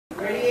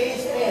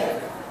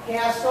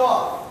cast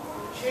off.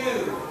 2,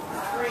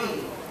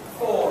 3,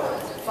 4,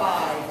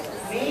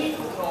 5. Meet,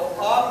 go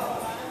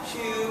up.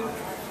 2,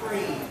 3,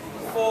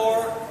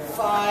 4,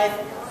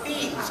 5.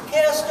 Beats,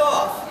 cast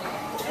off.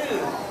 2,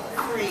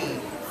 3,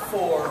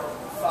 4,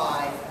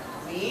 5.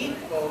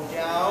 Meet, go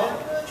down.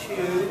 2,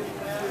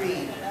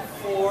 3,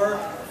 4.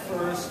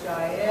 First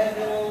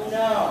diagonal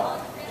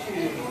now. 2,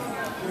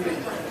 3,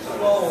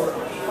 slower.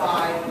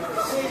 5,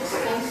 6,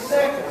 and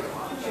second.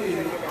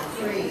 2,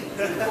 3,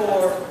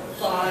 4,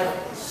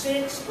 5,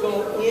 6.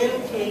 Go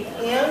in, take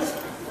hands.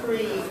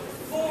 3,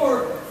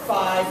 4,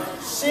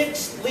 5,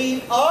 6.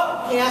 Lead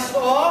up, cast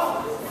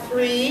off.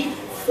 3,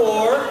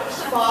 4,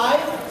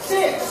 5,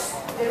 6.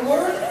 Did it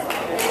work?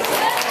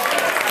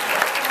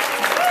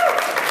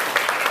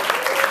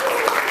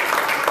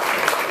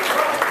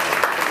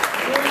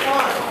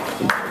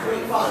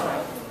 Very fun.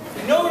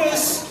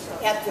 Notice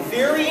at the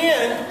very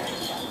end,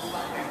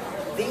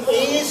 the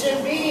A's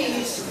and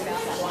B's,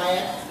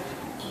 quiet.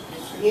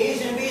 The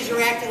A's and B's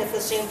are acting at the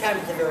same time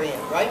at the very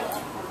end, right?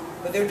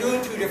 But they're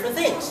doing two different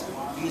things.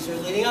 B's are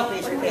leading up,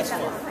 A's are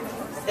passing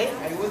off. Okay,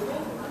 are you with me?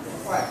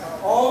 All right,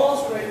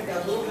 almost ready. We've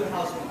got a little bit of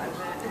housekeeping.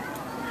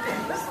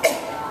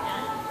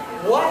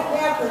 What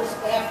happens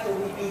after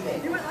we do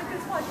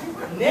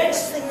that?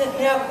 Next thing that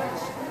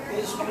happens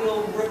is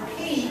we'll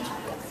repeat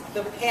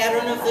the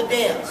pattern of the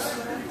dance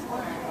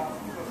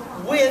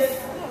with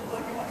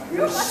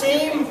your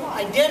same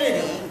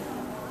identity,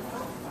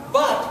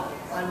 but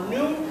a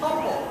new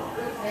couple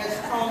has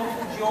come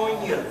to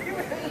join you,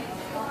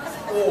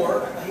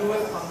 or you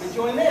have come to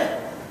join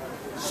them.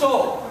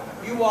 So,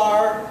 you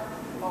are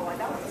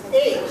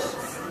A's.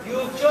 You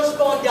have just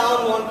gone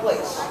down one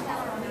place.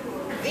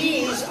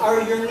 These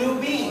are your new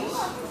B's.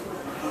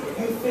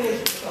 You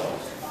finished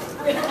those.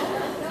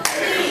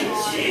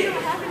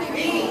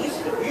 B's.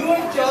 You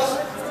have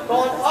just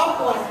gone up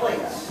one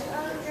place.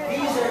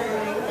 These are your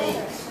new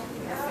A's.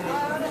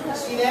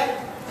 See that?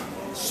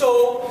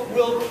 So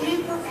we'll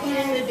keep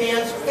repeating the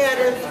dance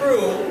pattern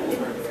through.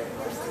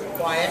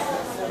 Quiet.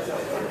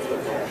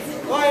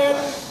 Quiet.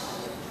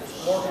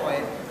 More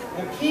quiet.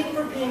 We'll keep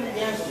repeating the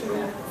dance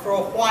through for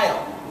a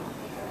while.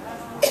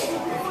 If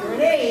you're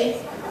an A,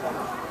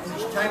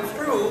 each time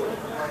through,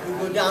 you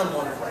go down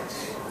one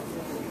place.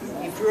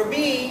 If you're a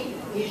B,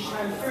 each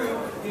time through,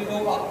 you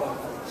go up one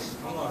place.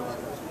 Hang on.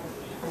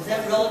 Is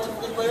that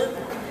relatively clear?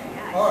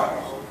 All right.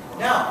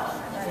 Now,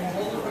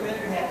 hold it for a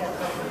minute and have that.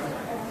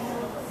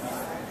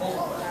 Hold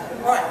on.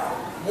 All right.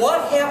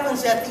 What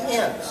happens at the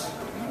ends?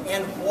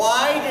 And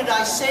why did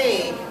I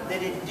say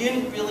that it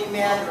didn't really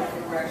matter if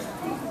it were extra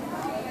people?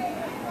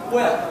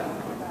 Well,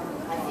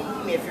 I think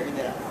you may have figured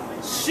that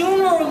out.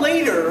 Sooner or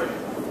later,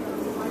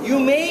 you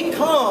may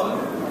come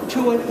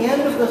to an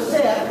end of the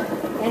set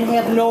and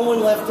have no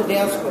one left to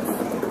dance with.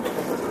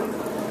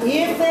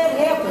 If that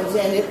happens,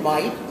 and it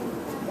might,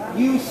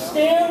 you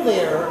stand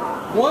there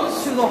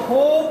once through the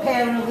whole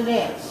pattern of the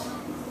dance.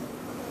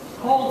 It's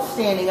called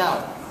standing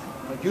out,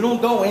 but you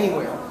don't go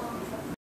anywhere.